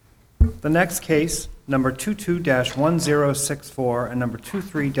The next case, number 22-1064 and number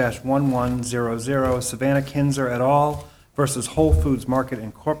 23-1100, Savannah Kinzer et al. Versus Whole Foods Market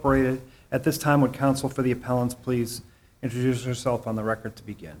Incorporated. At this time, would counsel for the appellants please introduce herself on the record to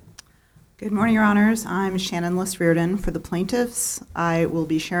begin? Good morning, Your Honors. I'm Shannon Liss-Reardon for the plaintiffs. I will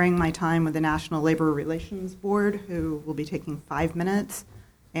be sharing my time with the National Labor Relations Board, who will be taking 5 minutes,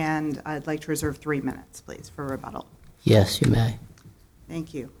 and I'd like to reserve 3 minutes, please, for rebuttal. Yes, you may.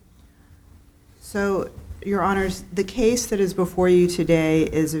 Thank you. So, Your Honors, the case that is before you today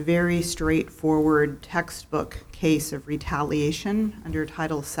is a very straightforward textbook case of retaliation under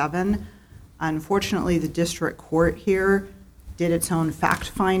Title VII. Unfortunately, the district court here did its own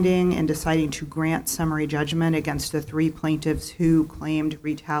fact-finding in deciding to grant summary judgment against the 3 plaintiffs who claimed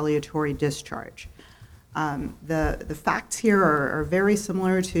retaliatory discharge. The facts here are very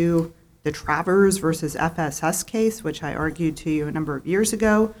similar to the Travers versus FSS case, which I argued to you a number of years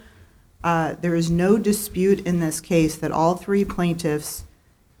ago. There is no dispute in this case that all 3 plaintiffs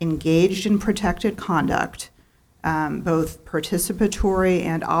engaged in protected conduct, both participatory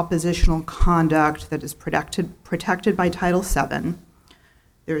and oppositional conduct that is protected by Title VII.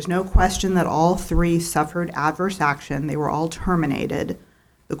 There is no question that all 3 suffered adverse action. They were all terminated.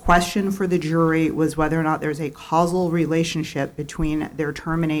 The question for the jury was whether or not there's a causal relationship between their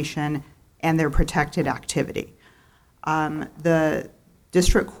termination and their protected activity. The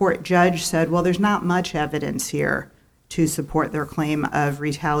district court judge said, well, there's not much evidence here to support their claim of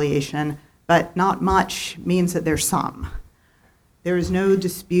retaliation, but not much means that there's some. There is no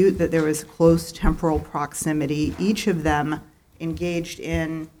dispute that there was close temporal proximity. Each of them engaged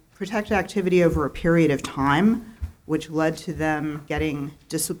in protected activity over a period of time, which led to them getting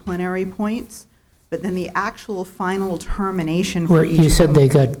disciplinary points. But then the actual final termination for each You said they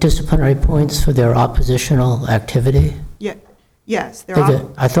got disciplinary points for their oppositional activity? Yeah. Yes.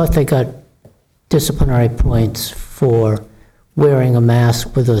 I thought they got disciplinary points for wearing a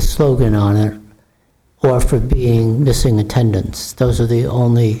mask with a slogan on it or for being missing attendance. Those are the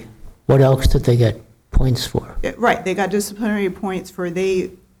only, what else did they get points for? Right, they got disciplinary points for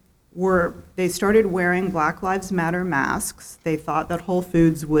they started wearing Black Lives Matter masks. They thought that Whole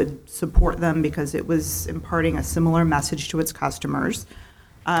Foods would support them because it was imparting a similar message to its customers.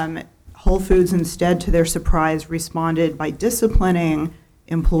 Whole Foods instead, to their surprise, responded by disciplining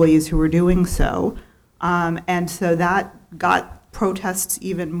employees who were doing so. And so that got protests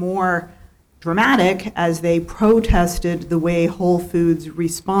even more dramatic as they protested the way Whole Foods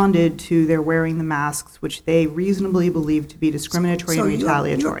responded to their wearing the masks, which they reasonably believed to be discriminatory and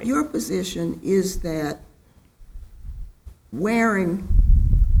retaliatory. Your position is that wearing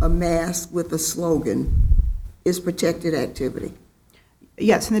a mask with a slogan is protected activity?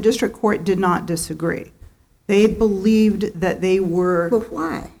 Yes, and the district court did not disagree. They believed that they were... But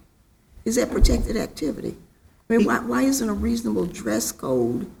why? Is that protected activity? I mean, why isn't a reasonable dress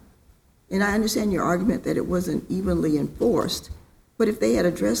code, and I understand your argument that it wasn't evenly enforced, but if they had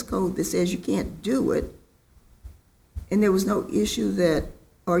a dress code that says you can't do it, and there was no issue that,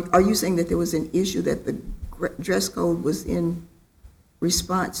 or are you saying that there was an issue that the dress code was in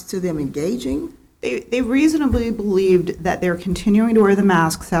response to them engaging? They reasonably believed that their continuing to wear the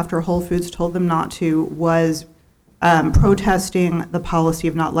masks after Whole Foods told them not to was protesting the policy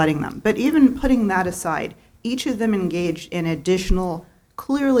of not letting them. But even putting that aside, each of them engaged in additional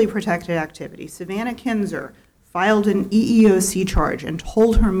clearly protected activity. Savannah Kinzer filed an EEOC charge and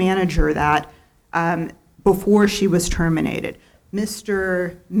told her manager that before she was terminated.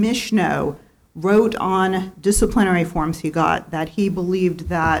 Mr. Mishno wrote on disciplinary forms he got that he believed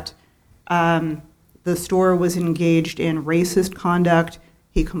that the store was engaged in racist conduct.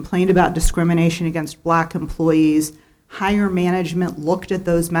 He complained about discrimination against Black employees. Higher management looked at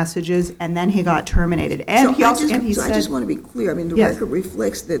those messages, and then he got terminated. And I just want to be clear. I mean, the Yes. record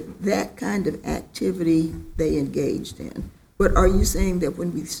reflects that kind of activity they engaged in. But are you saying that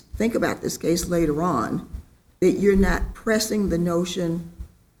when we think about this case later on, that you're not pressing the notion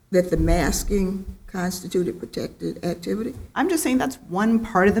that the masking constituted protected activity? I'm just saying that's one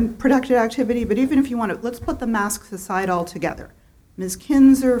part of the protected activity, but even if you want to, let's put the masks aside altogether. Ms.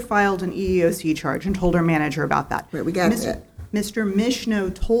 Kinzer filed an EEOC charge and told her manager about that. Right, we got that. Mr.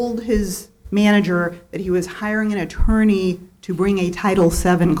 Mishno told his manager that he was hiring an attorney to bring a Title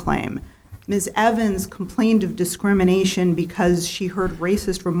VII claim. Ms. Evans complained of discrimination because she heard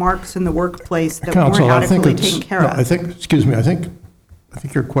racist remarks in the workplace that weren't adequately taken care of. I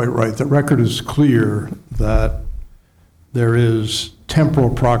think you're quite right. The record is clear that there is temporal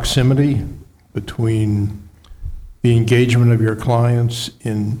proximity between the engagement of your clients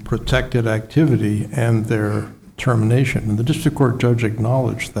in protected activity and their termination. And the district court judge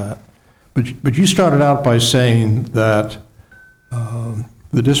acknowledged that. But you started out by saying that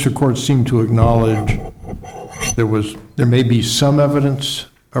the district court seemed to acknowledge there may be some evidence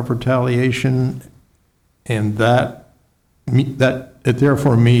of retaliation, and that it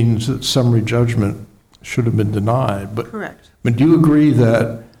therefore means that summary judgment should have been denied. Correct. But do you agree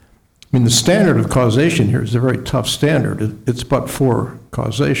that, the standard of causation here is a very tough standard. It's but for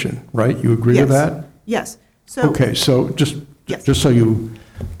causation, right? You agree with that? Yes. So, Okay, so just so you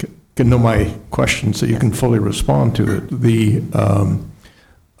can know my question, so you can fully respond to it.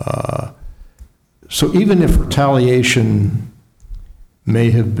 So even if retaliation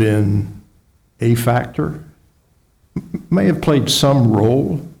may have been a factor, may have played some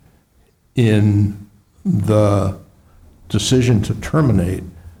role in the decision to terminate,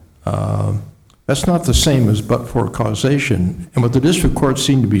 that's not the same as but for causation. And what the district court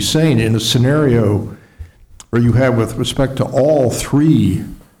seemed to be saying, in a scenario where you have, with respect to all three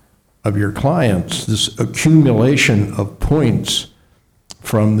of your clients, this accumulation of points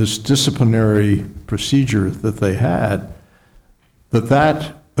from this disciplinary procedure that they had,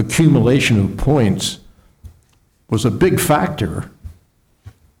 that accumulation of points was a big factor,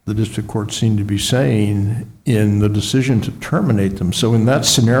 the district court seemed to be saying, in the decision to terminate them. So in that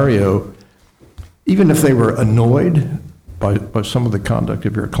scenario, even if they were annoyed by some of the conduct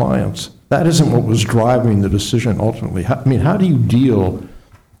of your clients, that isn't what was driving the decision ultimately. How do you deal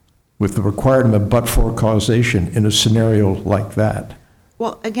with the requirement of but-for causation in a scenario like that?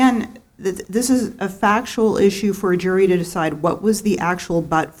 well, again, this is a factual issue for a jury to decide what was the actual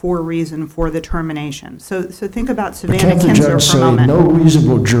but-for reason for the termination. So think about Savannah Can't the Kinzer judge for a say moment. no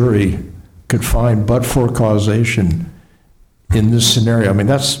reasonable jury could find but-for causation in this scenario?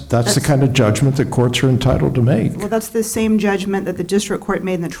 That's the kind of judgment that courts are entitled to make. Well, that's the same judgment that the district court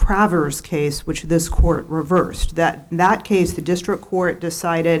made in the Travers case, which this court reversed. In that case, the district court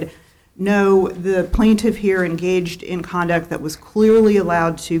decided, no, the plaintiff here engaged in conduct that was clearly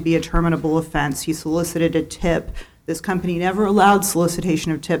allowed to be a terminable offense. He solicited a tip. This company never allowed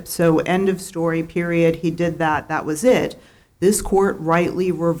solicitation of tips, so end of story, period. He did that. That was it. This court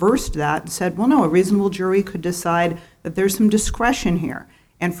rightly reversed that and said, well, no, a reasonable jury could decide that there's some discretion here.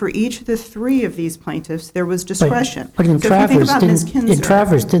 And for each of the three of these plaintiffs, there was discretion. But in So if you think Travers, about Ms.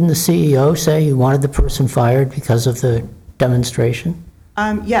 Kinzer- didn't the CEO say he wanted the person fired because of the demonstration?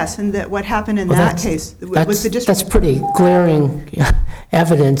 Yes, and what happened in Well, that that's- case was That's, the district. that's pretty glaring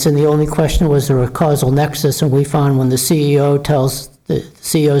evidence, and the only question was there a causal nexus, and we found when the CEO tells the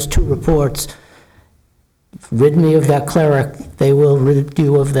CEO's two reports, rid me of that cleric, they will rid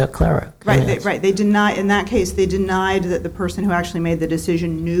you of that cleric. Right, They denied, in that case, they denied that the person who actually made the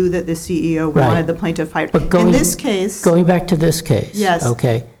decision knew that the CEO wanted Right. the plaintiff fired. But In this case, Going back to this case. Yes.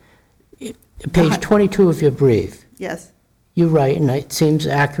 Okay. Page 22 of your brief, yes, you write, and it seems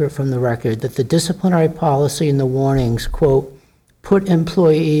accurate from the record, that the disciplinary policy and the warnings, quote, put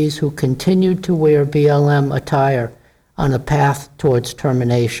employees who continued to wear BLM attire on a path towards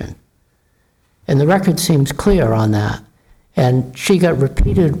termination. And the record seems clear on that. And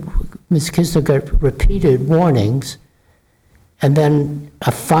Ms. Kinzer got repeated warnings, and then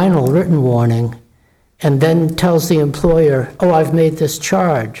a final written warning, and then tells the employer, oh, I've made this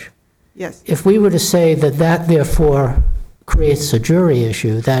charge. yes. If we were to say that therefore creates a jury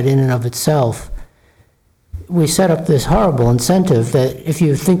issue, that in and of itself, we set up this horrible incentive that if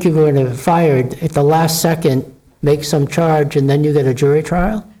you think you're going to be fired, at the last second, make some charge, and then you get a jury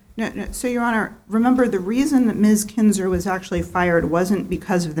trial? No, so, Your Honor, remember, the reason that Ms. Kinzer was actually fired wasn't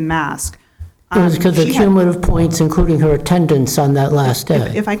because of the mask. It was because of She had- cumulative points, including her attendance on that last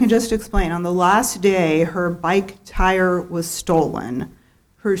day. If I can just explain, on the last day, her bike tire was stolen.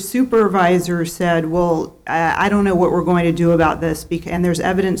 Her supervisor said, well, I don't know what we're going to do about this, and there's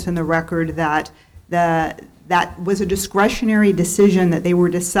evidence in the record that that was a discretionary decision that they were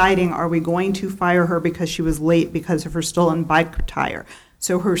deciding, are we going to fire her because she was late because of her stolen bike tire?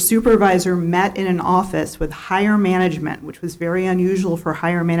 So her supervisor met in an office with higher management, which was very unusual for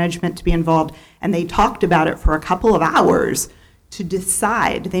higher management to be involved, and they talked about it for a couple of hours to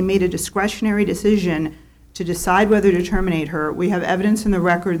decide. They made a discretionary decision to decide whether to terminate her. We have evidence in the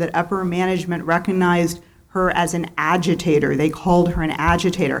record that upper management recognized her as an agitator. They called her an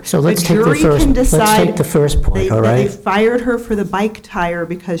agitator. So let's The take the jury first- can let's decide take the first point, all that they right? fired her for the bike tire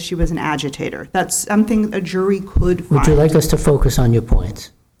because she was an agitator. That's something a jury could find. Would you like us to focus on your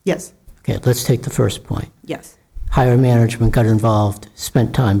points? Yes, Okay, let's take the first point. yes, Higher management got involved,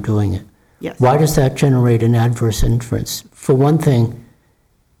 spent time doing it. yes. Why does that generate an adverse inference? For one thing,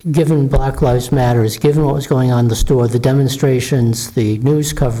 given Black Lives Matters, given what was going on in the store, the demonstrations, the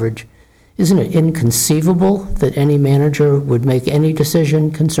news coverage, Isn't it inconceivable that any manager would make any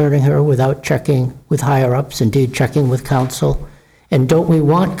decision concerning her without checking with higher-ups, indeed checking with counsel? And don't we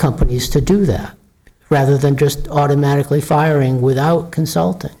want companies to do that, rather than just automatically firing without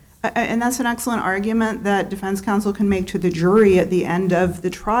consulting? And that's an excellent argument that defense counsel can make to the jury at the end of the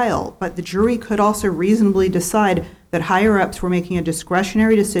trial. But the jury could also reasonably decide that higher-ups were making a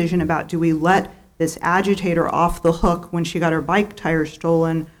discretionary decision about, do we let this agitator off the hook when she got her bike tire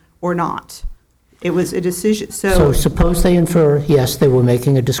stolen or not? It was a decision. So suppose they infer, yes, they were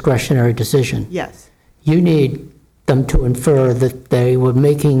making a discretionary decision. Yes. You need them to infer that they were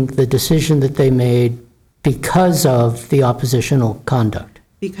making the decision that they made because of the oppositional conduct.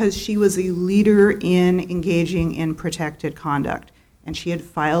 Because she was a leader in engaging in protected conduct, and she had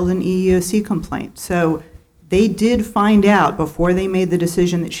filed an EEOC complaint. So they did find out before they made the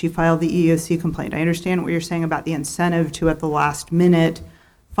decision that she filed the EEOC complaint. I understand what you're saying about the incentive to, at the last minute,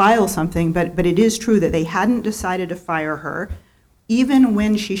 file something, but it is true that they hadn't decided to fire her. Even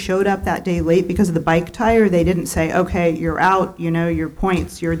when she showed up that day late because of the bike tire, they didn't say, okay, you're out, your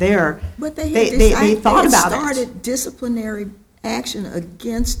points, you're there. But they thought about it. Started disciplinary action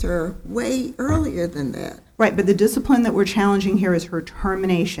against her way earlier than that. Right, but the discipline that we're challenging here is her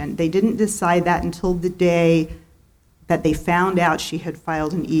termination. They didn't decide that until the day that they found out she had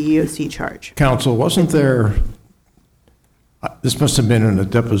filed an EEOC charge. Counsel, wasn't there, this must have been in a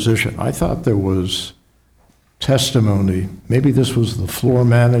deposition. I thought there was testimony, maybe this was the floor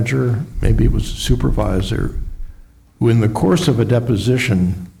manager, maybe it was the supervisor, who in the course of a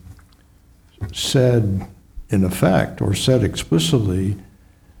deposition said, in effect, or said explicitly,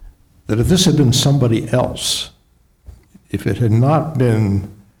 that if this had been somebody else, if it had not been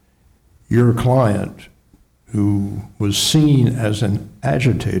your client who was seen as an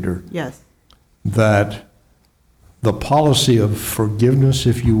agitator, Yes. that the policy of forgiveness,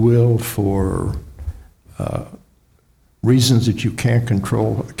 if you will, for reasons that you can't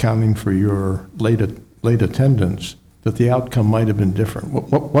control, accounting for your late attendance, that the outcome might have been different.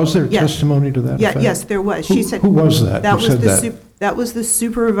 Was there testimony to that effect? Yes, there was. She said, who was that? That Who was said that? That was the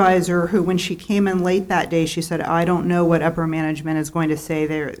supervisor who, when she came in late that day, she said, I don't know what upper management is going to say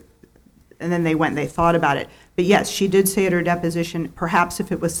there. And then they went and they thought about it. But yes, she did say at her deposition, perhaps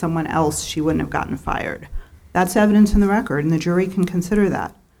if it was someone else, she wouldn't have gotten fired. That's evidence in the record, and the jury can consider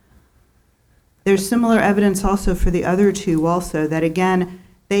that. There's similar evidence also for the other two also, that again,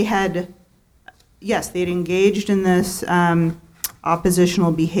 they had engaged in this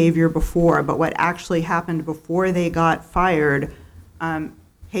oppositional behavior before, but what actually happened before they got fired,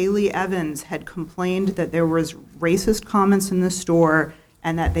 Haley Evans had complained that there was racist comments in the store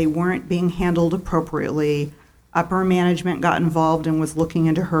and that they weren't being handled appropriately. Upper management got involved and was looking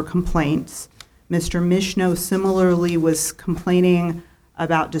into her complaints. Mr. Mishno similarly was complaining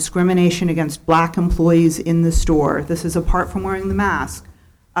about discrimination against black employees in the store. This is apart from wearing the mask.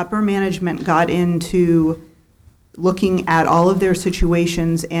 Upper management got into looking at all of their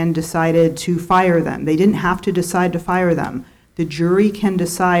situations and decided to fire them. They didn't have to decide to fire them. The jury can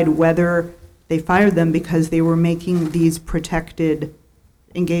decide whether they fired them because they were making these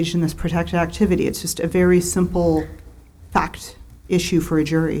engaged in this protected activity. It's just a very simple fact issue for a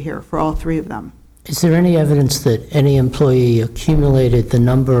jury here, for all three of them. Is there any evidence that any employee accumulated the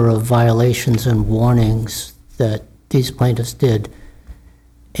number of violations and warnings that these plaintiffs did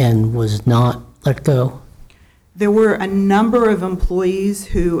and was not let go? There were a number of employees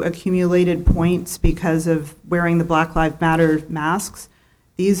who accumulated points because of wearing the Black Lives Matter masks.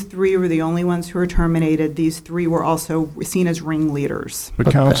 These three were the only ones who were terminated. These three were also seen as ringleaders.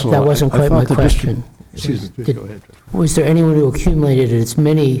 But counsel, that wasn't quite my question. Excuse me, go ahead. Was there anyone who accumulated as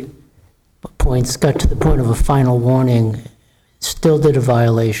many points, got to the point of a final warning, still did a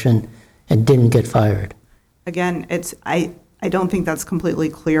violation, and didn't get fired? Again, I don't think that's completely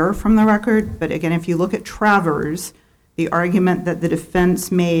clear from the record, but again, if you look at Travers, the argument that the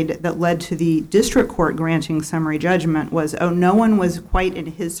defense made that led to the district court granting summary judgment was, no one was quite in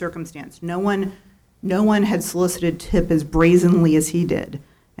his circumstance. No one had solicited tip as brazenly as he did.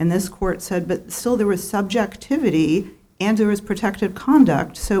 And this court said, but still there was subjectivity and there was protected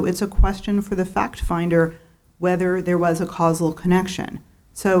conduct, so it's a question for the fact finder whether there was a causal connection.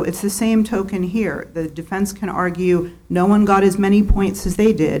 So it's the same token here. The defense can argue no one got as many points as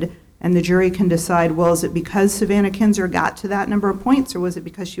they did, and the jury can decide, well, is it because Savannah Kinzer got to that number of points, or was it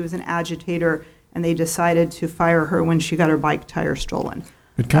because she was an agitator and they decided to fire her when she got her bike tire stolen?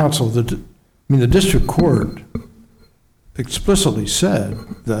 But counsel, the district court explicitly said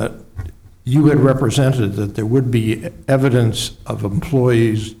that you had represented that there would be evidence of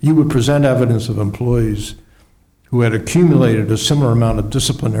employees, you would present evidence of employees who had accumulated a similar amount of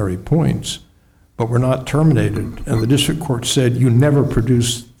disciplinary points, but were not terminated. And the district court said, you never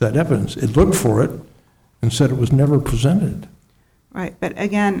produced that evidence. It looked for it and said it was never presented. Right, but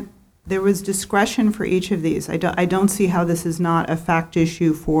again, there was discretion for each of these. I don't see how this is not a fact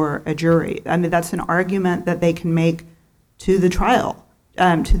issue for a jury. I mean, that's an argument that they can make to the trial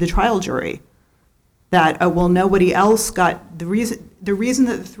jury, that, well, nobody else got, the reason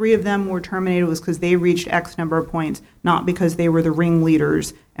that the three of them were terminated was because they reached X number of points, not because they were the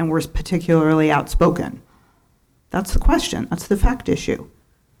ringleaders and were particularly outspoken. That's the question. That's the fact issue.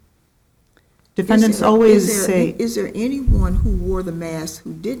 Defendants always say... Is there anyone who wore the mask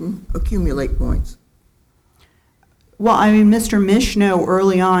who didn't accumulate points? Well, I mean, Mr. Mishno,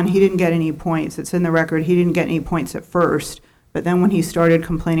 early on, he didn't get any points. It's in the record. He didn't get any points at first. But then when he started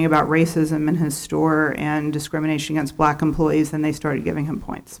complaining about racism in his store and discrimination against black employees, then they started giving him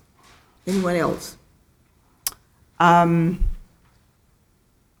points. Anyone else?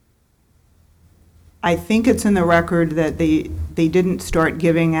 I think it's in the record that they didn't start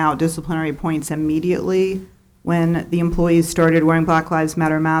giving out disciplinary points immediately when the employees started wearing Black Lives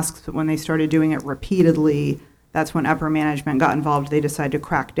Matter masks, but when they started doing it repeatedly, that's when upper management got involved. They decided to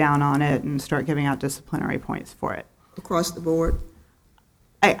crack down on it and start giving out disciplinary points for it. Across the board?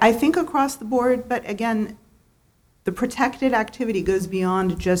 I think across the board, but again, the protected activity goes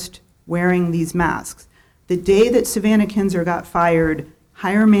beyond just wearing these masks. The day that Savannah Kinzer got fired,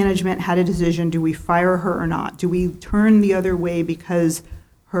 higher management had a decision: do we fire her or not? Do we turn the other way because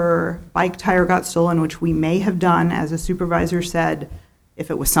her bike tire got stolen, which we may have done, as a supervisor said, if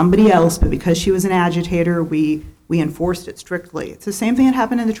it was somebody else, but because she was an agitator, we enforced it strictly. It's the same thing that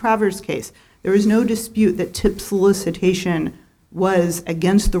happened in the Travers case. There is no dispute that tip solicitation was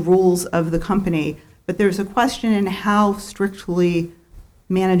against the rules of the company, but there's a question in how strictly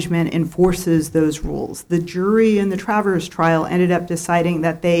management enforces those rules. The jury in the Travers trial ended up deciding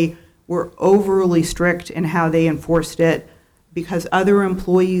that they were overly strict in how they enforced it because other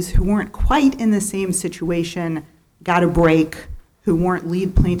employees who weren't quite in the same situation got a break, who weren't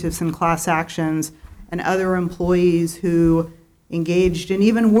lead plaintiffs in class actions, and other employees who engaged in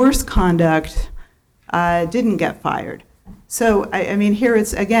even worse conduct didn't get fired. So, I mean, here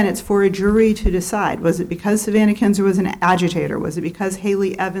it's for a jury to decide. Was it because Savannah Kinzer was an agitator? Was it because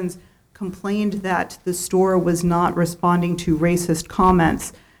Haley Evans complained that the store was not responding to racist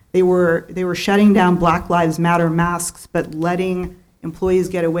comments? They were shutting down Black Lives Matter masks, but letting employees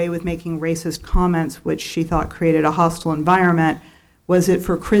get away with making racist comments, which she thought created a hostile environment. Was it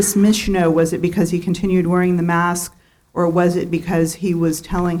for Chris Michno? Was it because he continued wearing the mask? Or was it because he was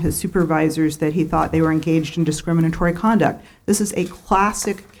telling his supervisors that he thought they were engaged in discriminatory conduct? This is a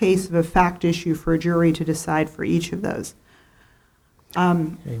classic case of a fact issue for a jury to decide for each of those.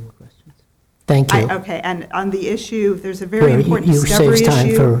 Any more questions? Thank you. Okay, and on the issue, there's a very important discovery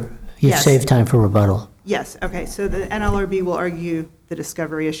issue. You've saved time for rebuttal. Yes, okay, so the NLRB will argue the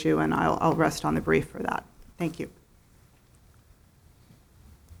discovery issue, and I'll rest on the brief for that. Thank you.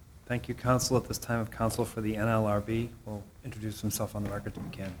 Thank you, counsel. At this time, of counsel for the NLRB will introduce himself on the record to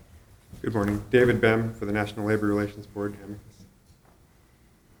begin. Good morning. David Bem for the National Labor Relations Board.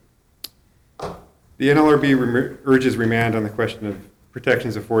 The NLRB urges remand on the question of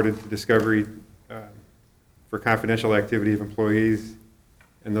protections afforded to discovery for confidential activity of employees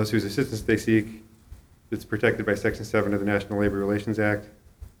and those whose assistance they seek that's protected by Section 7 of the National Labor Relations Act.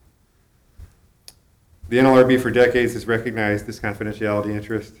 The NLRB for decades has recognized this confidentiality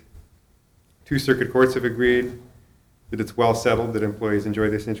interest. 2 circuit courts have agreed that it's well settled that employees enjoy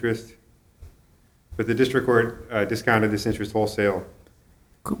this interest, but the district court discounted this interest wholesale.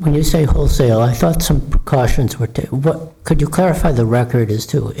 When you say wholesale, I thought some precautions were taken. Could you clarify the record as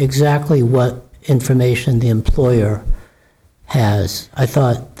to exactly what information the employer has? I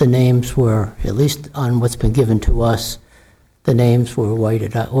thought the names were, at least on what's been given to us, the names were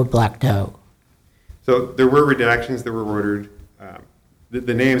whited out or blacked out. So there were redactions that were ordered.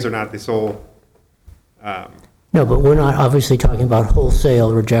 The names are not the sole. No, but we're not obviously talking about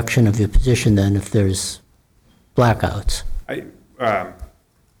wholesale rejection of your position then if there's blackouts.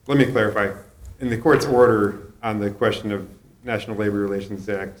 Let me clarify. In the court's order on the question of National Labor Relations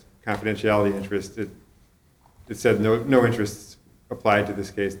Act confidentiality interest, it said no interests applied to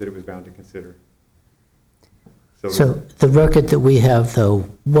this case that it was bound to consider. So the record that we have, though,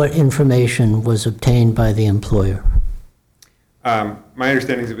 what information was obtained by the employer? My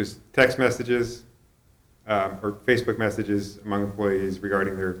understanding is it was text messages or Facebook messages among employees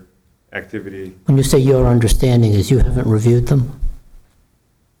regarding their activity. When you say your understanding is you haven't reviewed them?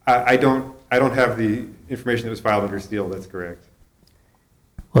 I don't have the information that was filed under seal. That's correct.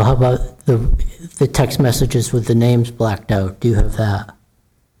 Well, how about the text messages with the names blacked out. Do you have that?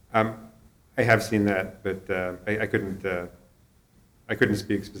 I have seen that, but I couldn't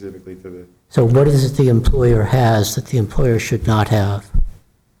speak specifically to the. So what is it the employer has that the employer should not have?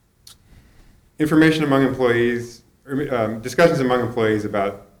 Information among employees, or discussions among employees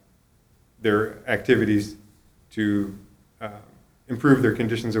about their activities to improve their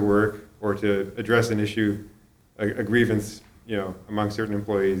conditions of work or to address an issue, a grievance, among certain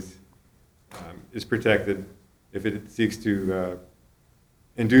employees is protected if it seeks to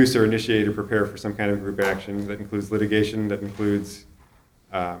induce or initiate or prepare for some kind of group action that includes litigation, that includes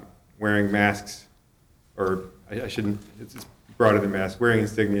wearing masks, or I shouldn't, it's broader than masks, wearing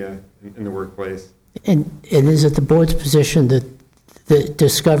insignia in the workplace. And is it the board's position that the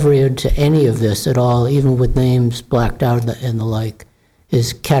discovery into any of this at all, even with names blacked out and the like,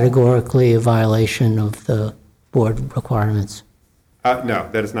 is categorically a violation of the board requirements? No,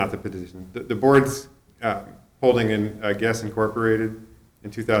 that is not the position. The board's holding in Guess Incorporated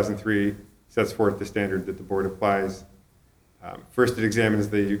in 2003 sets forth the standard that the board applies. First, it examines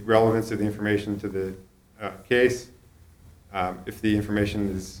the relevance of the information to the case. If the information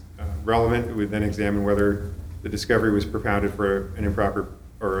is relevant, it would then examine whether the discovery was propounded for an improper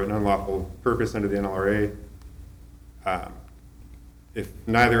or an unlawful purpose under the NLRA. If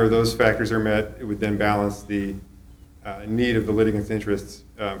neither of those factors are met, it would then balance the need of the litigant's interests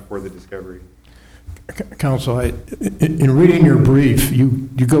for the discovery. Counsel, in reading your brief, you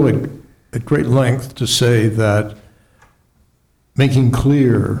go at great length to say that making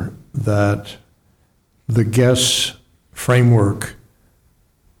clear that the Guess framework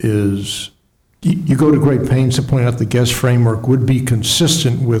is, you go to great pains to point out the Guess framework would be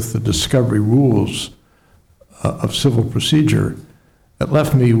consistent with the discovery rules of civil procedure. That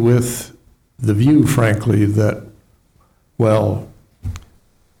left me with the view, frankly, that, well,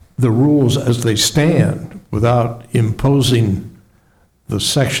 the rules as they stand, without imposing the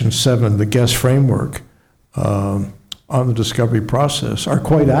Section 7, the Guess framework, on the discovery process, are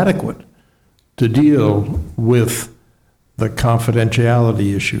quite adequate to deal with the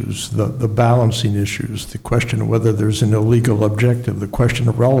confidentiality issues, the balancing issues, the question of whether there's an illegal objective, the question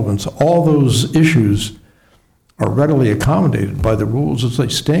of relevance. All those issues are readily accommodated by the rules as they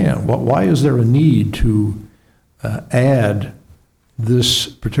stand. Why is there a need to add this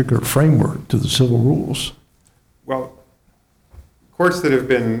particular framework to the civil rules? Well, courts that have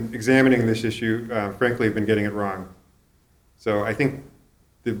been examining this issue, frankly, have been getting it wrong. So I think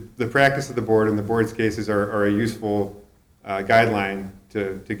the practice of the board and the board's cases are a useful guideline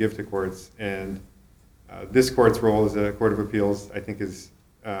to give to courts. And this court's role as a court of appeals, I think, is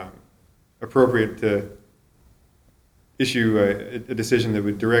appropriate to issue a decision that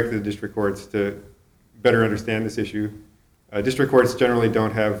would direct the district courts to better understand this issue. District courts generally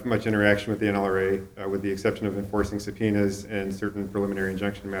don't have much interaction with the NLRA, with the exception of enforcing subpoenas and certain preliminary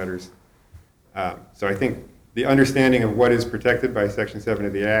injunction matters. So I think the understanding of what is protected by Section 7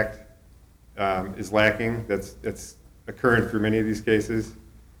 of the Act is lacking. That's occurring through many of these cases.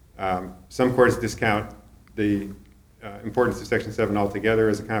 Some courts discount the importance of Section 7 altogether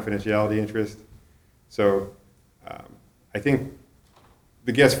as a confidentiality interest. So I think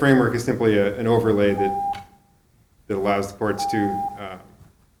the Guess framework is simply an overlay that allows the courts to...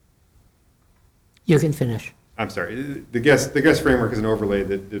 You can finish. I'm sorry. The Guess framework is an overlay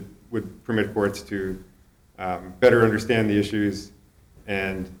that would permit courts to better understand the issues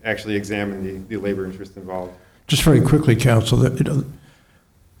and actually examine the labor interest involved. Just very quickly, counsel, that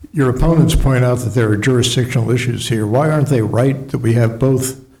your opponents point out that there are jurisdictional issues here. Why aren't they right that we have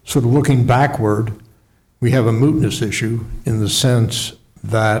both, sort of looking backward, we have a mootness issue in the sense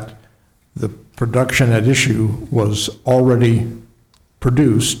that the production at issue was already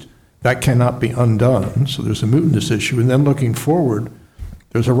produced. That cannot be undone, so there's a mootness issue. And then looking forward,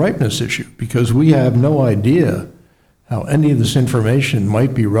 there's a ripeness issue, because we have no idea how any of this information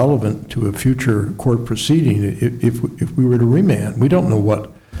might be relevant to a future court proceeding if we were to remand. We don't know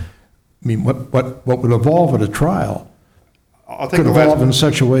what would evolve at a trial could evolve in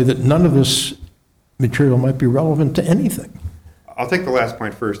such a way that none of this material might be relevant to anything. I'll take the last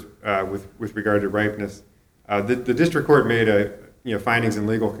point first with regard to ripeness. The district court made findings and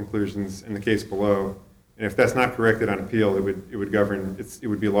legal conclusions in the case below, and if that's not corrected on appeal, it would govern. It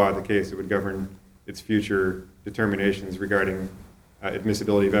would be law of the case. It would govern its future determinations regarding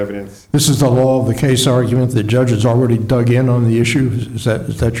admissibility of evidence. This is the law of the case argument. The judge has already dug in on the issue. Is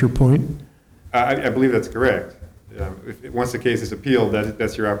that your point? I believe that's correct. Once the case is appealed,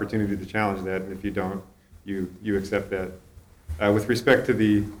 that's your opportunity to challenge that, and if you don't, you accept that. With respect to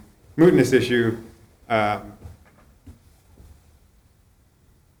the mootness issue,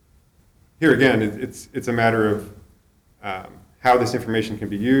 here again, it's a matter of how this information can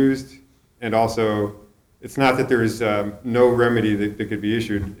be used, and also, it's not that there is no remedy that could be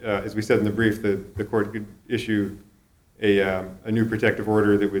issued. As we said in the brief, the court could issue a new protective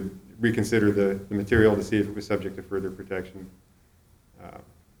order that would reconsider the material to see if it was subject to further protection.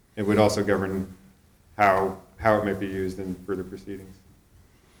 It would also govern how it might be used in further proceedings.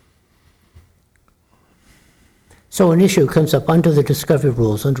 So an issue comes up under the discovery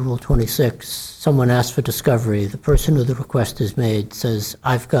rules, under Rule 26. Someone asks for discovery. The person who the request is made says,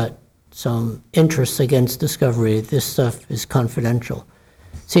 I've got some interests against discovery. This stuff is confidential.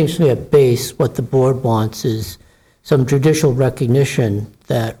 Seems to me at base what the board wants is some judicial recognition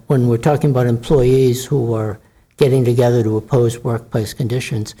that when we're talking about employees who are getting together to oppose workplace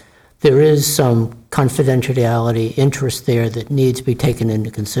conditions, there is some confidentiality interest there that needs to be taken into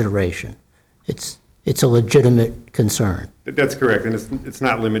consideration. It's a legitimate concern. That's correct, and it's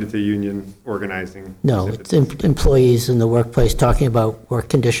not limited to union organizing. No, it's employees in the workplace talking about work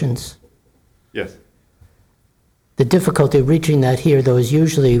conditions. Yes. The difficulty reaching that here, though, is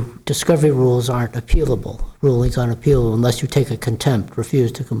usually discovery rules aren't appealable. Rulings aren't appealable unless you take a contempt,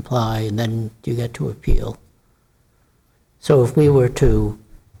 refuse to comply, and then you get to appeal. So if we were to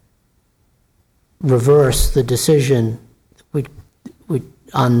reverse the decision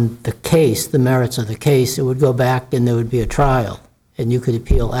on the case, the merits of the case, it would go back and there would be a trial, and you could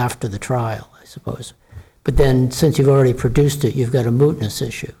appeal after the trial, I suppose. But then, since you've already produced it, you've got a mootness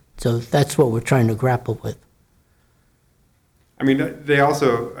issue. So that's what we're trying to grapple with. I mean, they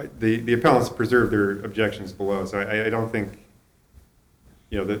also, the appellants preserve their objections below, so I don't think,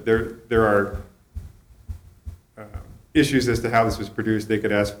 that there are issues as to how this was produced. They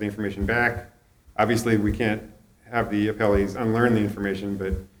could ask for the information back. Obviously, we can't have the appellees unlearn the information,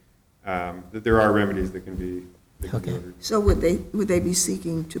 but that there are remedies that can be ordered. So would they be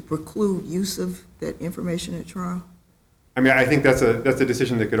seeking to preclude use of that information at trial? I mean, I think that's a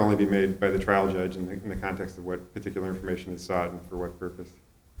decision that could only be made by the trial judge in the context of what particular information is sought and for what purpose.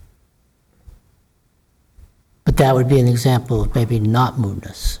 But that would be an example of maybe not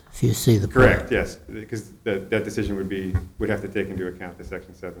mootness, if you see the point. Correct, yes, because that decision would have to take into account the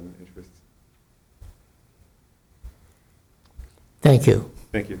Section 7 interests. Thank you.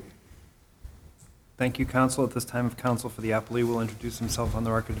 Thank you. Thank you, counsel. At this time, if counsel for the appellee will introduce himself on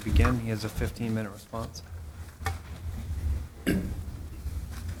the record to begin. He has a 15-minute response. Good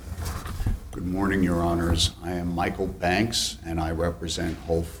morning, Your Honors. I am Michael Banks, and I represent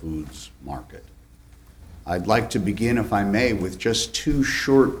Whole Foods Market. I'd like to begin, if I may, with just two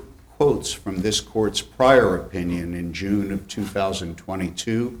short quotes from this court's prior opinion in June of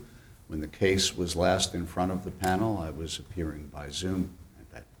 2022, when the case was last in front of the panel. I was appearing by Zoom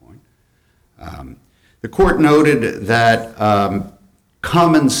at that point. The court noted that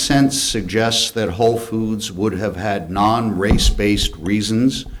common sense suggests that Whole Foods would have had non-race-based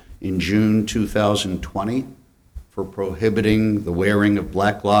reasons in June 2020 for prohibiting the wearing of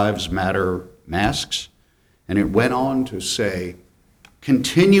Black Lives Matter masks. And it went on to say,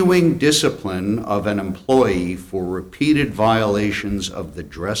 continuing discipline of an employee for repeated violations of the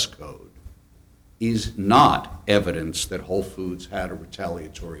dress code is not evidence that Whole Foods had a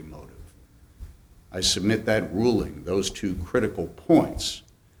retaliatory motive. I submit that ruling, those two critical points,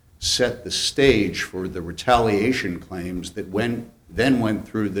 set the stage for the retaliation claims that then went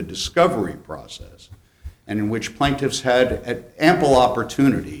through the discovery process, and in which plaintiffs had ample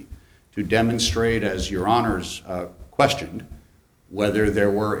opportunity to demonstrate, as Your Honors questioned, whether there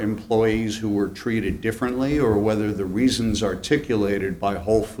were employees who were treated differently or whether the reasons articulated by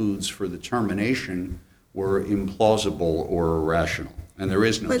Whole Foods for the termination were implausible or irrational. And there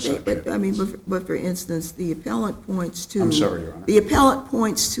is no such evidence. But for instance, the appellant points to... I'm sorry, Your Honor. The appellant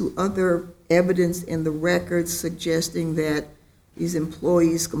points to other evidence in the records suggesting that these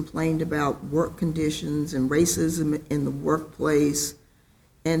employees complained about work conditions and racism in the workplace,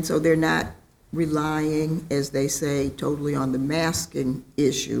 and so they're not relying, as they say, totally on the masking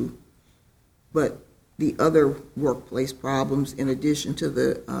issue, but the other workplace problems in addition to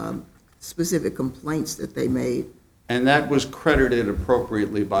the specific complaints that they made. And that was credited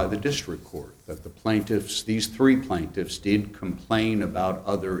appropriately by the district court, that the plaintiffs, these three plaintiffs, did complain about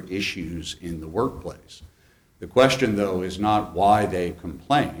other issues in the workplace. The question, though, is not why they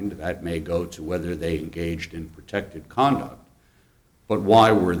complained. That may go to whether they engaged in protected conduct, but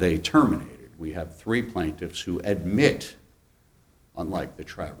why were they terminated? We have three plaintiffs who admit, unlike the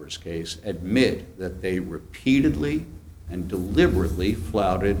Travers case, admit that they repeatedly and deliberately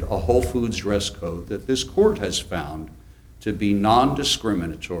flouted a Whole Foods dress code that this court has found to be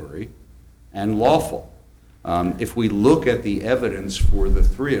non-discriminatory and lawful. If we look at the evidence for the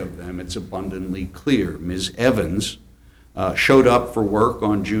three of them, it's abundantly clear. Ms. Evans showed up for work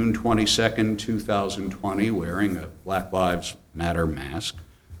on June 22nd, 2020, wearing a Black Lives Matter mask,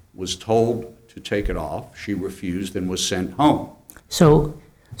 was told to take it off. She refused and was sent home. So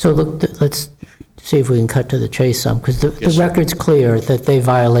look, let's see if we can cut to the chase some, because the Yes, sir. record's clear that they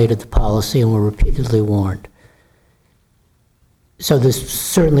violated the policy and were repeatedly warned. So there's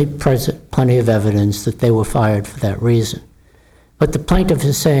certainly plenty of evidence that they were fired for that reason. But the plaintiff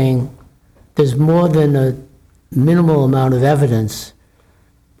is saying there's more than a minimal amount of evidence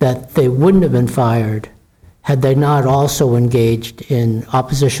that they wouldn't have been fired had they not also engaged in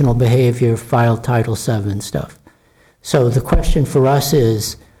oppositional behavior, filed Title VII stuff. So the question for us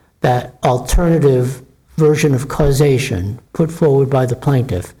is that alternative version of causation put forward by the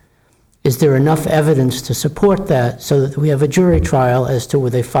plaintiff. Is there enough evidence to support that so that we have a jury trial as to were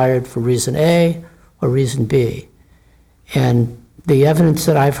they fired for reason A or reason B? And the evidence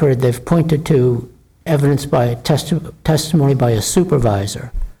that I've heard, they've pointed to evidence by testimony by a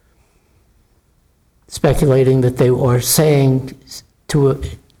supervisor, speculating that they were saying to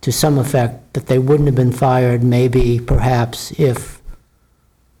some effect that they wouldn't have been fired maybe perhaps if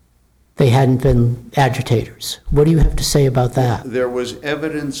they hadn't been agitators. What do you have to say about that? There was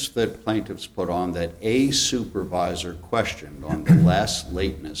evidence that plaintiffs put on that a supervisor questioned on the last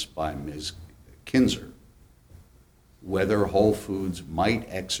lateness by Ms. Kinzer whether Whole Foods might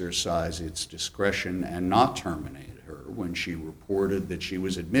exercise its discretion and not terminate her when she reported that she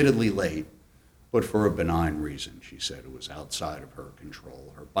was admittedly late, but for a benign reason. She said it was outside of her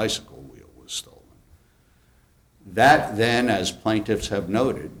control. Her bicycle wheel was stolen. That then, as plaintiffs have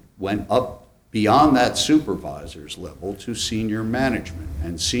noted, went up beyond that supervisor's level to senior management.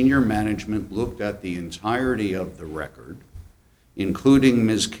 And senior management looked at the entirety of the record, including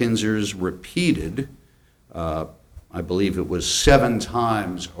Ms. Kinzer's repeated, I believe it was 7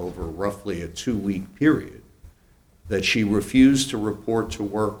 times over roughly a 2-week period, that she refused to report to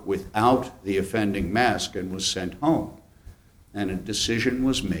work without the offending mask and was sent home. And a decision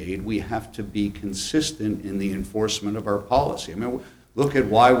was made. We have to be consistent in the enforcement of our policy. I mean, look at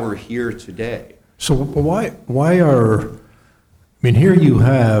why we're here today. So here you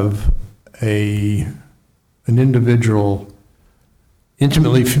have an individual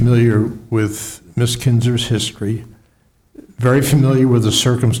intimately familiar with Ms. Kinzer's history, very familiar with the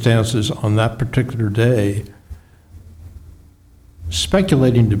circumstances on that particular day,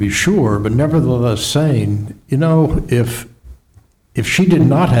 speculating to be sure, but nevertheless saying, if she did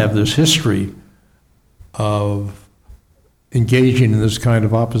not have this history of engaging in this kind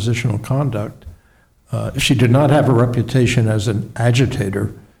of oppositional conduct, if she did not have a reputation as an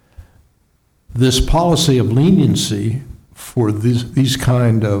agitator, this policy of leniency for this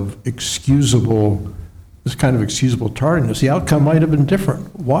kind of excusable tardiness, the outcome might have been different.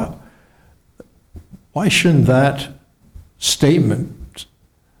 Why shouldn't that statement?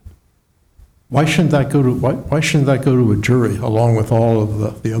 Why shouldn't that go to a jury along with all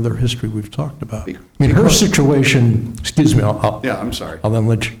of the other history we've talked about? Her situation. Excuse me. I'm sorry. I'll then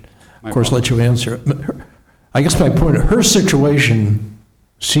let you answer. I guess my point. Her situation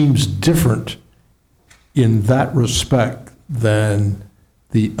seems different in that respect than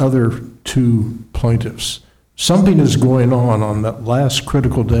the other 2 plaintiffs. Something is going on that last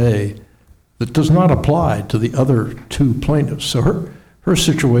critical day that does not apply to the other 2 plaintiffs. So her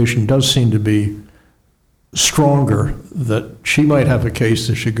situation does seem to be stronger, that she might have a case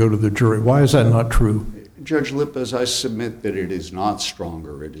that should go to the jury. Why is that not true? Judge Lippes, I submit that it is not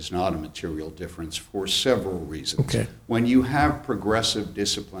stronger. It is not a material difference for several reasons. Okay. When you have progressive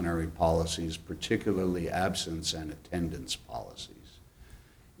disciplinary policies, particularly absence and attendance policies,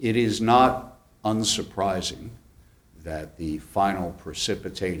 it is not unsurprising that the final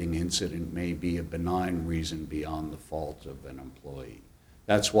precipitating incident may be a benign reason beyond the fault of an employee.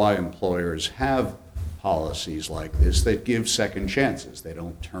 That's why employers have policies like this that give second chances. They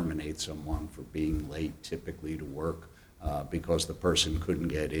don't terminate someone for being late, typically to work, because the person couldn't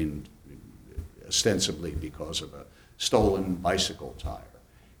get in, ostensibly because of a stolen bicycle tire.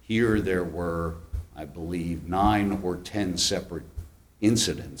 Here there were, I believe, 9 or 10 separate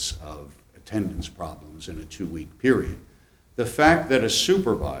incidents of attendance problems in a 2-week period. The fact that a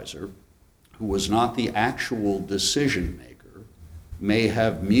supervisor, who was not the actual decision maker, may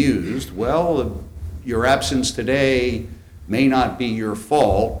have mused, well, your absence today may not be your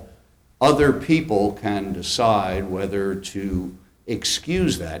fault. Other people can decide whether to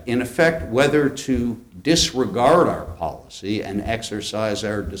excuse that. In effect, whether to disregard our policy and exercise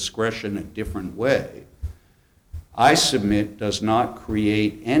our discretion a different way, I submit does not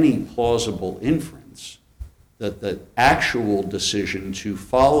create any plausible inference the actual decision to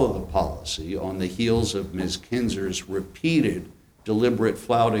follow the policy on the heels of Ms. Kinzer's repeated deliberate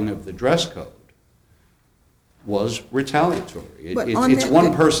flouting of the dress code was retaliatory. But It's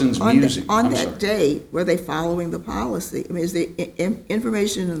one person's musing. On I'm that sorry. day, were they following the policy? I mean, is the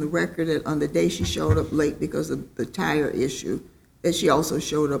information in the record that on the day she showed up late because of the tire issue, that she also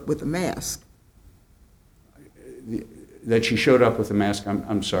showed up with a mask? That she showed up with a mask,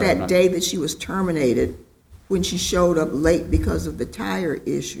 I'm sorry. I'm That not- day that she was terminated, when she showed up late because of the tire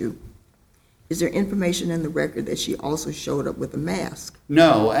issue, is there information in the record that she also showed up with a mask?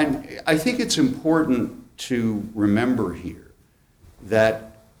 No, and I think it's important to remember here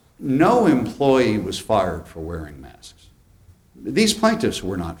that no employee was fired for wearing masks. These plaintiffs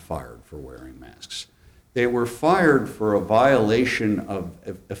were not fired for wearing masks. They were fired for a violation of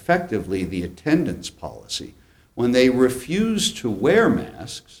effectively the attendance policy when they refused to wear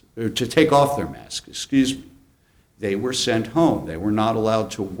masks, or to take off their masks, excuse me. They were sent home. They were not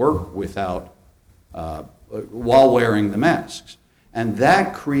allowed to work without, while wearing the masks. And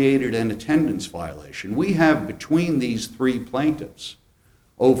that created an attendance violation. We have between these three plaintiffs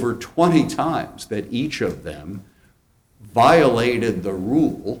over 20 times that each of them violated the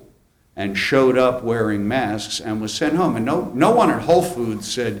rule and showed up wearing masks and was sent home. And no one at Whole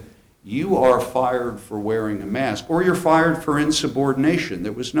Foods said, you are fired for wearing a mask, or you're fired for insubordination.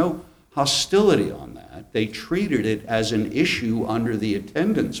 There was no hostility on that. They treated it as an issue under the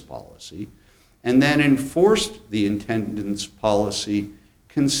attendance policy and then enforced the attendance policy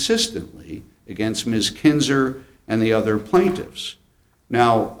consistently against Ms. Kinzer and the other plaintiffs.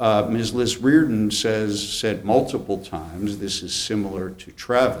 Now, Ms. Liz Reardon said multiple times this is similar to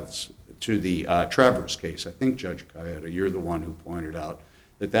the Travers case. I think, Judge Cayetta, you're the one who pointed out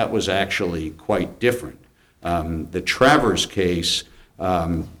that was actually quite different. The Travers case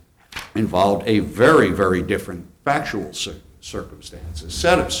involved a very, very different factual circumstances,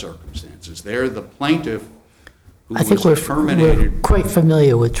 set of circumstances. There, the plaintiff who I think was we're terminated. quite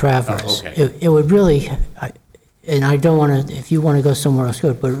familiar with Travers. Oh, okay. It would really, and I don't want to, if you want to go somewhere else,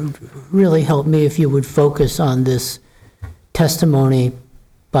 good, but it would really help me if you would focus on this testimony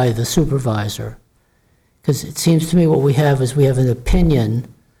by the supervisor. Because it seems to me what we have is we have an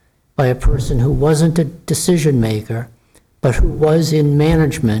opinion by a person who wasn't a decision maker, but who was in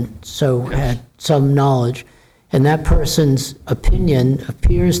management, so had some knowledge. And that person's opinion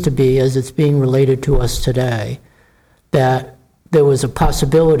appears to be, as it's being related to us today, that there was a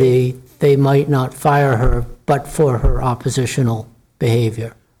possibility they might not fire her but for her oppositional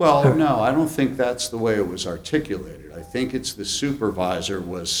behavior. Well, no, I don't think that's the way it was articulated. I think it's the supervisor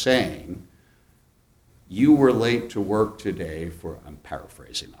was saying, you were late to work today for, I'm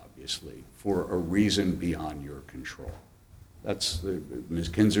paraphrasing obviously, for a reason beyond your control. Ms.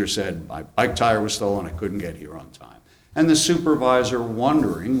 Kinzer said, my bike tire was stolen, I couldn't get here on time. And the supervisor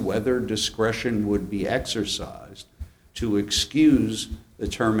wondering whether discretion would be exercised to excuse the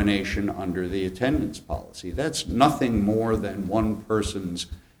termination under the attendance policy. That's nothing more than one person's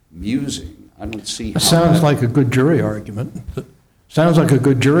musing. I don't see how It sounds that- like a good jury argument. Sounds like a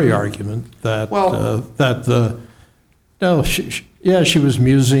good jury argument that, Well- she was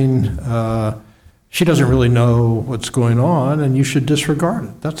musing, she doesn't really know what's going on, and you should disregard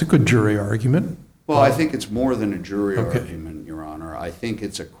it. That's a good jury argument. Well, I think it's more than a jury Okay. argument, Your Honor. I think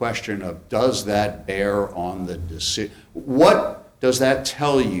it's a question of, does that bear on the decision? What does that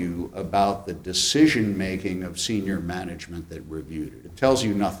tell you about the decision-making of senior management that reviewed it? It tells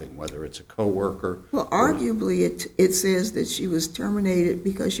you nothing, whether it's a coworker. Well, arguably, it says that she was terminated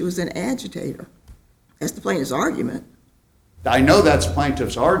because she was an agitator. That's the plaintiff's argument. I know that's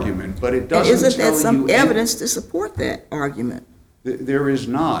plaintiff's argument, but it doesn't Isn't tell that some you evidence to support that argument? There is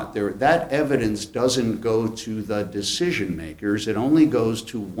not. That evidence doesn't go to the decision makers. It only goes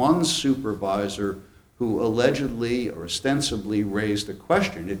to one supervisor who allegedly or ostensibly raised a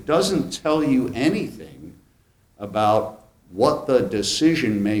question. It doesn't tell you anything about what the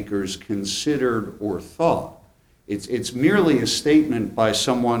decision makers considered or thought. It's merely a statement by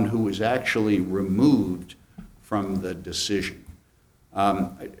someone who was actually removed from the decision.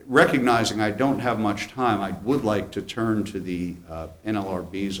 Recognizing I don't have much time, I would like to turn to the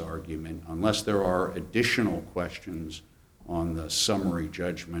NLRB's argument, unless there are additional questions on the summary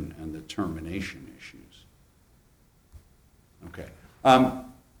judgment and the termination issues. Okay.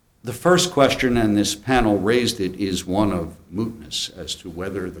 The first question, and this panel raised it, is one of mootness as to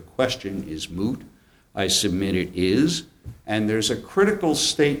whether the question is moot. I submit it is, and there's a critical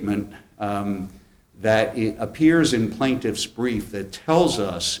statement that it appears in plaintiff's brief that tells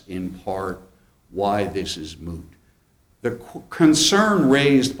us in part why this is moot. The concern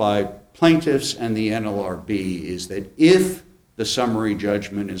raised by plaintiffs and the NLRB is that if the summary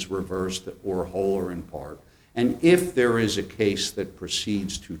judgment is reversed or whole or in part, and if there is a case that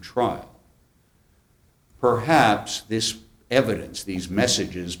proceeds to trial, perhaps this evidence, these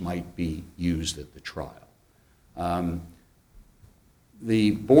messages, might be used at the trial.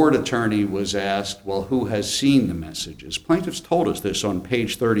 The board attorney was asked, well, who has seen the messages? Plaintiffs told us this on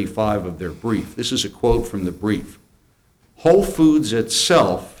page 35 of their brief. This is a quote from the brief. Whole Foods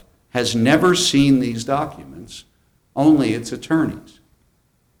itself has never seen these documents, only its attorneys.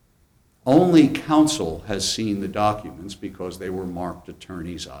 Only counsel has seen the documents because they were marked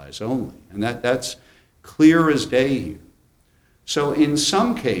attorney's eyes only. And that's clear as day here. So in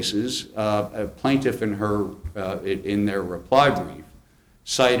some cases, a plaintiff in their reply brief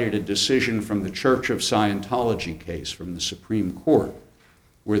cited a decision from the Church of Scientology case from the Supreme Court,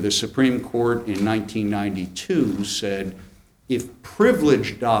 where the Supreme Court in 1992 said, if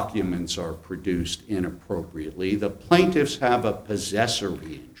privileged documents are produced inappropriately, the plaintiffs have a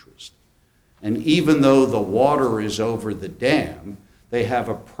possessory interest. And even though the water is over the dam, they have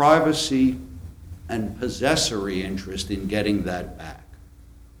a privacy and possessory interest in getting that back.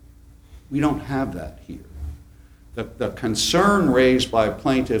 We don't have that here. The concern raised by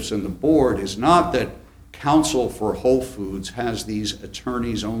plaintiffs and the board is not that counsel for Whole Foods has these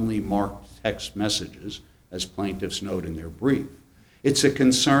attorneys-only marked text messages, as plaintiffs note in their brief. It's a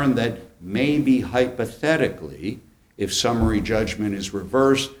concern that maybe hypothetically, if summary judgment is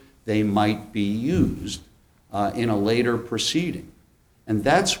reversed, they might be used in a later proceeding. And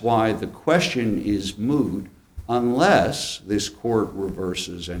that's why the question is moot unless this court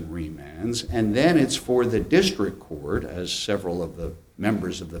reverses and remands, and then it's for the district court, as several of the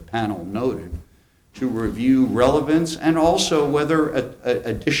members of the panel noted, to review relevance and also whether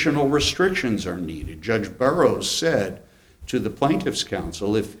additional restrictions are needed. Judge Burroughs said to the plaintiffs'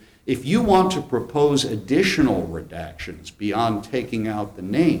 counsel, if you want to propose additional redactions beyond taking out the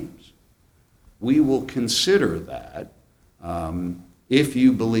names, we will consider that if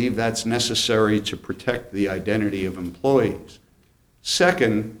you believe that's necessary to protect the identity of employees.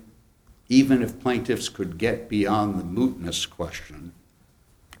 Second, even if plaintiffs could get beyond the mootness question,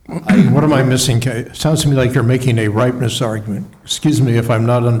 What am I missing, Kay? It sounds to me like you're making a ripeness argument. Excuse me if I'm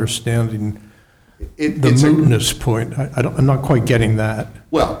not understanding the mootness point. I'm not quite getting that.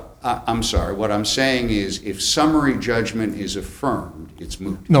 Well, I'm sorry. What I'm saying is if summary judgment is affirmed, it's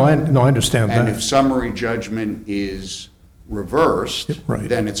moot. No, I understand that. And if summary judgment is reversed, right,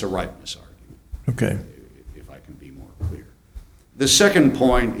 then it's a ripeness argument. Okay. If I can be more clear. The second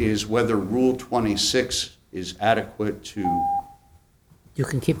point is whether Rule 26 is adequate to... You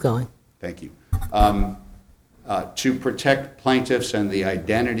can keep going. Thank you. To protect plaintiffs and the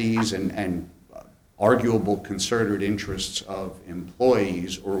identities and arguable concerted interests of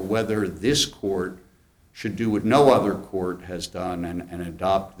employees, or whether this court should do what no other court has done and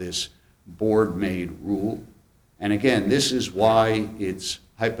adopt this board-made rule. And again, this is why it's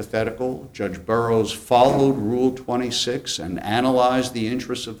hypothetical. Judge Burroughs followed Rule 26 and analyzed the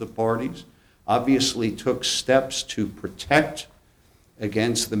interests of the parties, obviously took steps to protect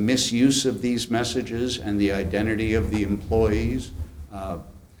against the misuse of these messages and the identity of the employees.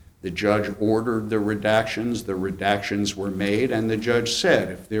 The judge ordered the redactions were made, and the judge said,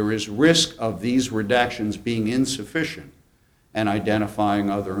 if there is risk of these redactions being insufficient and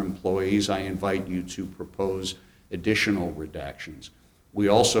identifying other employees, I invite you to propose additional redactions. We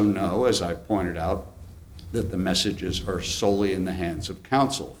also know, as I pointed out, that the messages are solely in the hands of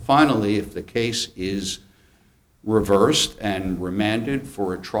counsel. Finally, if the case is reversed and remanded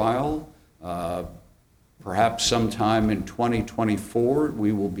for a trial, perhaps sometime in 2024,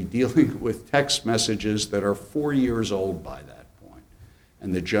 we will be dealing with text messages that are 4 years old by that point.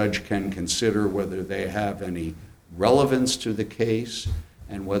 And the judge can consider whether they have any relevance to the case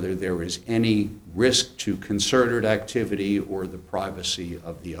and whether there is any risk to concerted activity or the privacy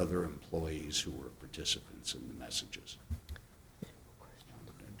of the other employees who were participants in the messages.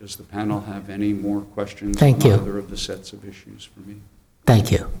 Does the panel have any more questions on either of the sets of issues for me?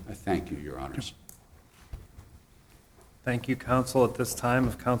 Thank you. I thank you, Your Honors. Thank you, counsel. At this time,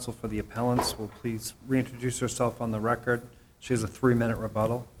 if counsel for the appellants will please reintroduce herself on the record. She has a 3-minute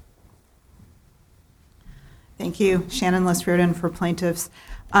rebuttal. Thank you. Shannon Lesriordan for plaintiffs.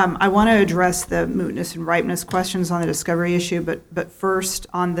 I want to address the mootness and ripeness questions on the discovery issue, but first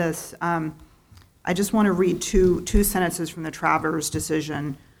on this, I just want to read two sentences from the Travers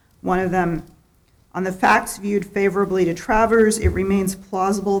decision. One of them, on the facts viewed favorably to Travers, it remains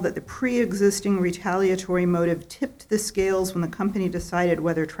plausible that the pre-existing retaliatory motive tipped the scales when the company decided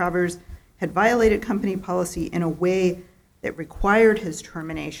whether Travers had violated company policy in a way that required his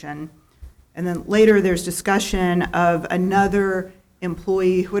termination, And then later, there's discussion of another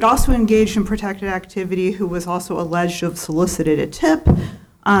employee who had also engaged in protected activity, who was also alleged to have solicited a tip.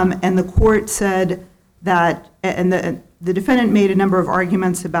 And the court said that, and the defendant made a number of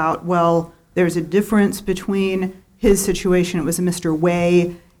arguments about, well, there's a difference between his situation, it was a Mr.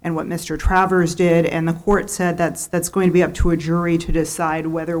 Way, and what Mr. Travers did, and the court said that's going to be up to a jury to decide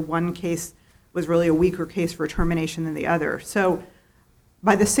whether one case was really a weaker case for termination than the other. So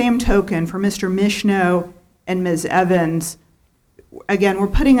by the same token, for Mr. Michno and Ms. Evans, again, we're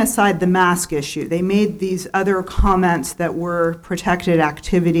putting aside the mask issue. They made these other comments that were protected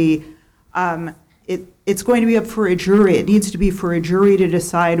activity. It's going to be up for a jury. It needs to be for a jury to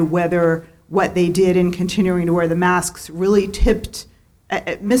decide whether what they did in continuing to wear the masks really tipped.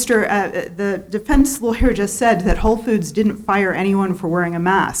 The defense lawyer just said that Whole Foods didn't fire anyone for wearing a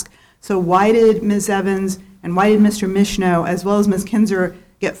mask. So why did Ms. Evans and why did Mr. Michno, as well as Ms. Kinzer,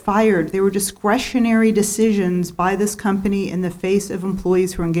 get fired? They were discretionary decisions by this company in the face of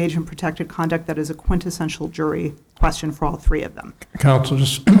employees who are engaged in protected conduct. That is a quintessential jury question for all three of them. Counsel,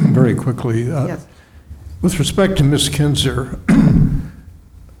 just very quickly. Yes. With respect to Ms. Kinzer,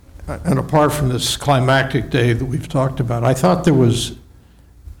 and apart from this climactic day that we've talked about, I thought there was,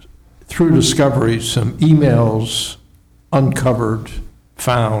 through discovery, some emails uncovered,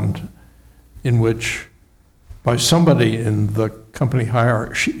 found, in which, by somebody in the company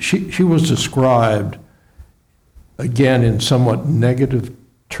hierarchy, she was described, again, in somewhat negative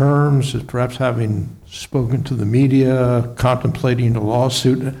terms, as perhaps having spoken to the media, contemplating a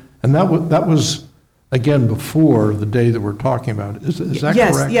lawsuit, and that was again before the day that we're talking about. Is that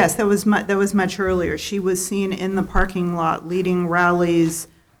correct? Yes, that was much earlier. She was seen in the parking lot leading rallies,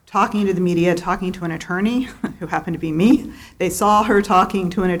 talking to the media, talking to an attorney, who happened to be me. They saw her talking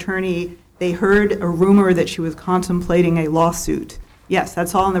to an attorney. They heard a rumor that she was contemplating a lawsuit. Yes,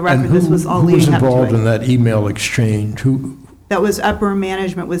 that's all on the record. This was all leading up to it. Who was involved in that email exchange? That was upper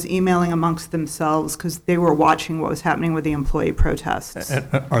management was emailing amongst themselves because they were watching what was happening with the employee protests. And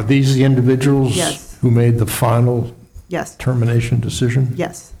are these the individuals Yes. who made the final Yes. termination decision?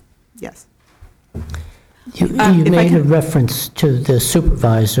 Yes. Yes. You if I made a can- reference to the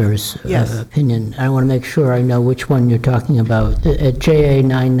supervisor's Yes. opinion. I want to make sure I know which one you're talking about. At JA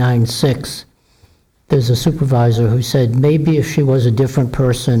 996, there's a supervisor who said maybe if she was a different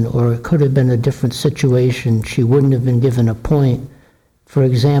person or it could have been a different situation, she wouldn't have been given a point. For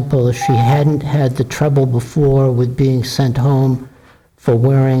example, if she hadn't had the trouble before with being sent home for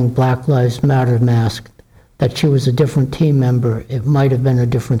wearing Black Lives Matter mask, that she was a different team member, it might have been a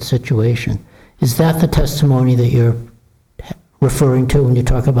different situation. Is that the testimony that you're referring to when you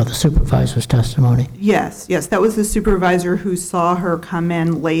talk about the supervisor's testimony? Yes, that was the supervisor who saw her come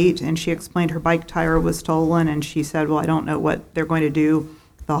in late, and she explained her bike tire was stolen, and she said, well, I don't know what they're going to do.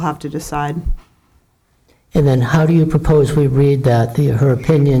 They'll have to decide. And then how do you propose we read that, her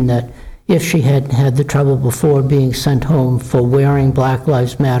opinion that if she hadn't had the trouble before being sent home for wearing Black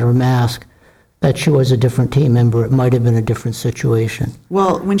Lives Matter mask, that she was a different team member, it might have been a different situation?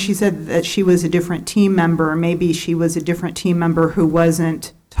 Well, when she said that she was a different team member, maybe she was a different team member who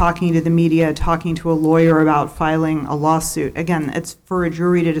wasn't talking to the media, talking to a lawyer about filing a lawsuit. Again, it's for a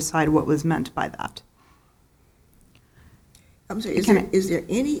jury to decide what was meant by that. I'm sorry, is there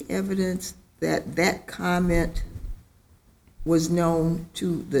any evidence that that comment was known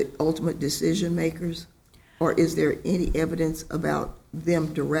to the ultimate decision makers? Or is there any evidence about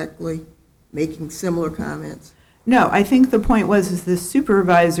them directly making similar comments? No, I think the point was the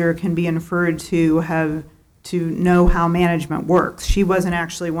supervisor can be inferred to know how management works. She wasn't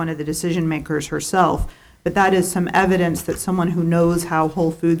actually one of the decision makers herself, but that is some evidence that someone who knows how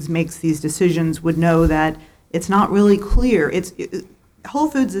Whole Foods makes these decisions would know that it's not really clear.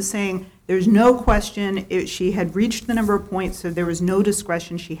 Whole Foods is saying there's no question she had reached the number of points, so there was no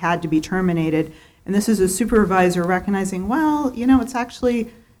discretion, she had to be terminated. And this is a supervisor recognizing, well, it's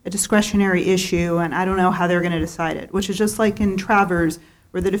actually a discretionary issue, and I don't know how they're going to decide it, which is just like in Travers,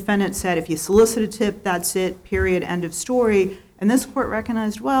 where the defendant said, if you solicit a tip, that's it, period, end of story. And this court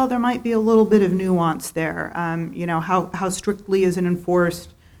recognized, well, there might be a little bit of nuance there. How strictly is it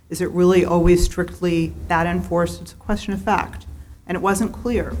enforced? Is it really always strictly that enforced? It's a question of fact. And it wasn't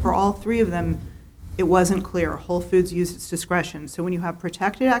clear. For all three of them, it wasn't clear. Whole Foods used its discretion. So when you have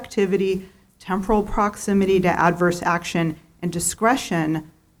protected activity, temporal proximity to adverse action, and discretion,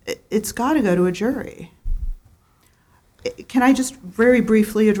 it's got to go to a jury. Can I just very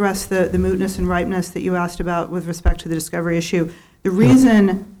briefly address the mootness and ripeness that you asked about with respect to the discovery issue? The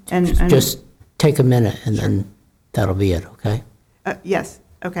reason, and Just take a minute, and then that'll be it, okay? yes,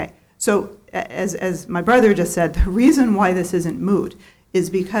 okay. So as my brother just said, the reason why this isn't moot is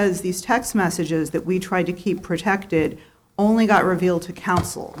because these text messages that we tried to keep protected only got revealed to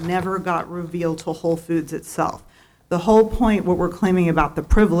counsel, never got revealed to Whole Foods itself. The whole point, what we're claiming about the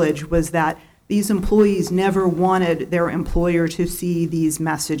privilege, was that these employees never wanted their employer to see these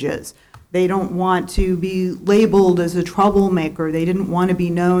messages. They don't want to be labeled as a troublemaker. They didn't want to be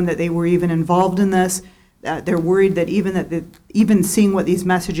known that they were even involved in this. They're worried that even seeing what these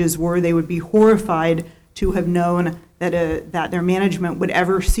messages were, they would be horrified to have known that their management would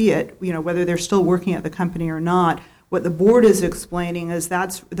ever see it, whether they're still working at the company or not. What the board is explaining is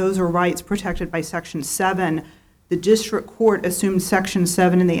those are rights protected by Section 7. The district court assumed Section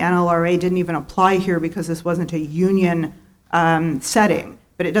 7 in the NLRA didn't even apply here because this wasn't a union setting.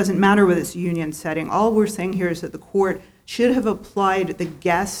 But it doesn't matter whether it's a union setting. All we're saying here is that the court should have applied the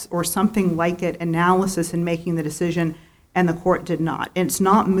guess or something like it analysis in making the decision, and the court did not. And it's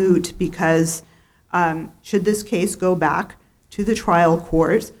not moot because should this case go back to the trial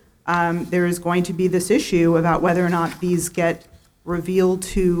court, there is going to be this issue about whether or not these get revealed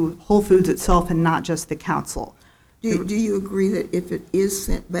to Whole Foods itself and not just the council. Do you agree that if it is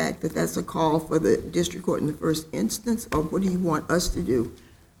sent back, that that's a call for the district court in the first instance, or what do you want us to do?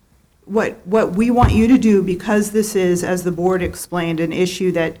 What we want you to do, because this is, as the board explained, an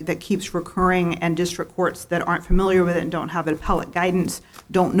issue that keeps recurring, and district courts that aren't familiar with it and don't have appellate guidance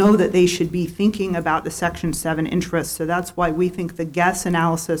don't know that they should be thinking about the Section 7 interests. So that's why we think the guess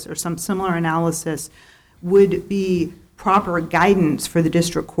analysis or some similar analysis would be proper guidance for the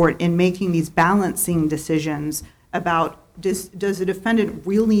district court in making these balancing decisions about does the defendant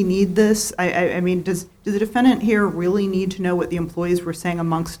really need this? I mean, does the defendant here really need to know what the employees were saying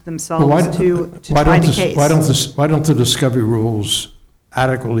amongst themselves to try the case? Why don't the discovery rules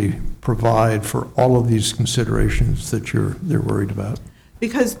adequately provide for all of these considerations that they're worried about?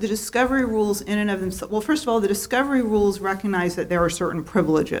 Because the discovery rules in and of themselves, well, first of all, the discovery rules recognize that there are certain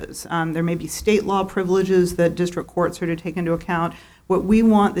privileges. There may be state law privileges that district courts are to take into account. What we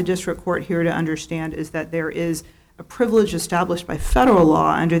want the district court here to understand is that there is a privilege established by federal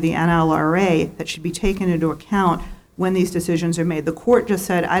law under the NLRA that should be taken into account when these decisions are made. The court just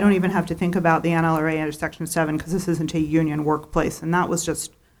said, I don't even have to think about the NLRA under Section 7 because this isn't a union workplace, and that was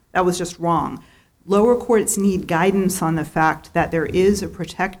just wrong. Lower courts need guidance on the fact that there is a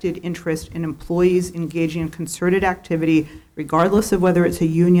protected interest in employees engaging in concerted activity, regardless of whether it's a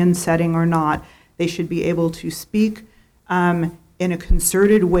union setting or not. They should be able to speak in a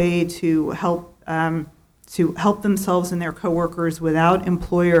concerted way to help themselves and their coworkers without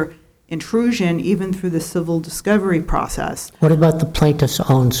employer intrusion, even through the civil discovery process. What about the plaintiff's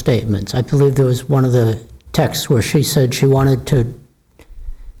own statements? I believe there was one of the texts where she said she wanted to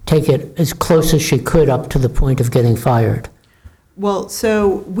take it as close as she could up to the point of getting fired. Well, so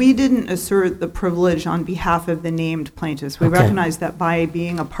we didn't assert the privilege on behalf of the named plaintiffs. We recognize that by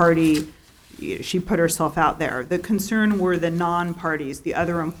being a party, she put herself out there. The concern were the non-parties, the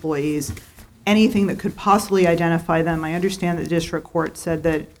other employees, anything that could possibly identify them. I understand that the district court said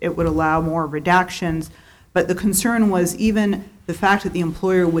that it would allow more redactions, but the concern was even the fact that the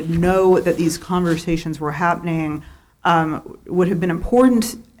employer would know that these conversations were happening would have been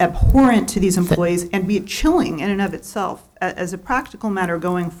abhorrent to these employees and be chilling in and of itself. As a practical matter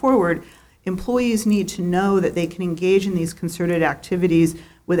going forward, employees need to know that they can engage in these concerted activities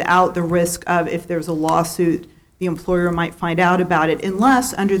without the risk of, if there's a lawsuit, the employer might find out about it,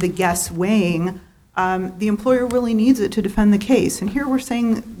 unless under the guess weighing, the employer really needs it to defend the case. And here we're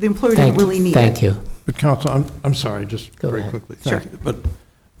saying the employer doesn't really need it. Thank you. But counsel, I'm sorry, just Go very ahead. quickly. Sure. Thank you. But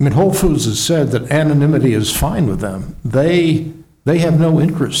I mean, Whole Foods has said that anonymity is fine with them. They have no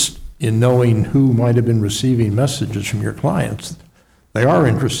interest in knowing who might have been receiving messages from your clients. They are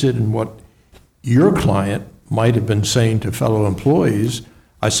interested in what your client might have been saying to fellow employees,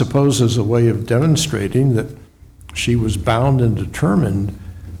 I suppose as a way of demonstrating that she was bound and determined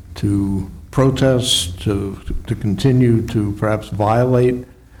to protest, to continue to perhaps violate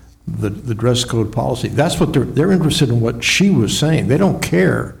the dress code policy. That's what they're interested in, what she was saying. They don't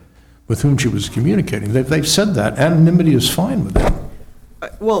care with whom she was communicating. They've said that. Anonymity is fine with them.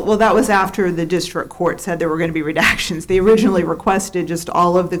 Well, that was after the district court said there were going to be redactions. They originally requested just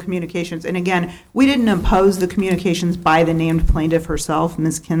all of the communications. And again, we didn't impose the communications by the named plaintiff herself,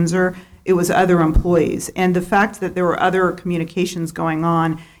 Ms. Kinzer. It was other employees. And the fact that there were other communications going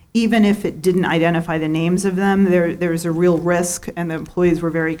on, even if it didn't identify the names of them, there's a real risk, and the employees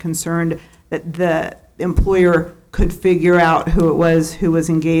were very concerned that the employer could figure out who it was who was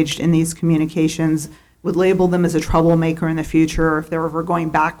engaged in these communications, would label them as a troublemaker in the future. If they're ever going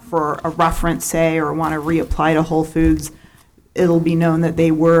back for a reference, say, or want to reapply to Whole Foods, it'll be known that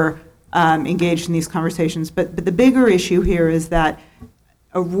they were engaged in these conversations. But the bigger issue here is that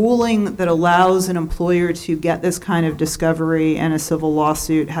a ruling that allows an employer to get this kind of discovery in a civil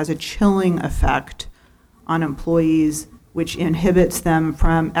lawsuit has a chilling effect on employees, which inhibits them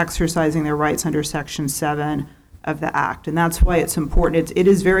from exercising their rights under Section 7 of the Act. And that's why it's important. It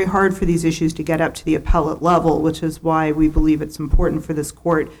is very hard for these issues to get up to the appellate level, which is why we believe it's important for this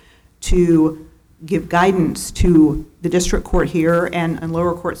court to give guidance to the district court here and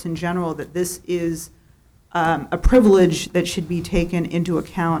lower courts in general that this is a privilege that should be taken into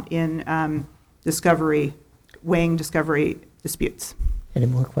account in weighing discovery disputes. Any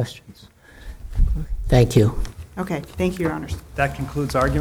more questions? Thank you. Okay, thank you, Your Honors. That concludes argument.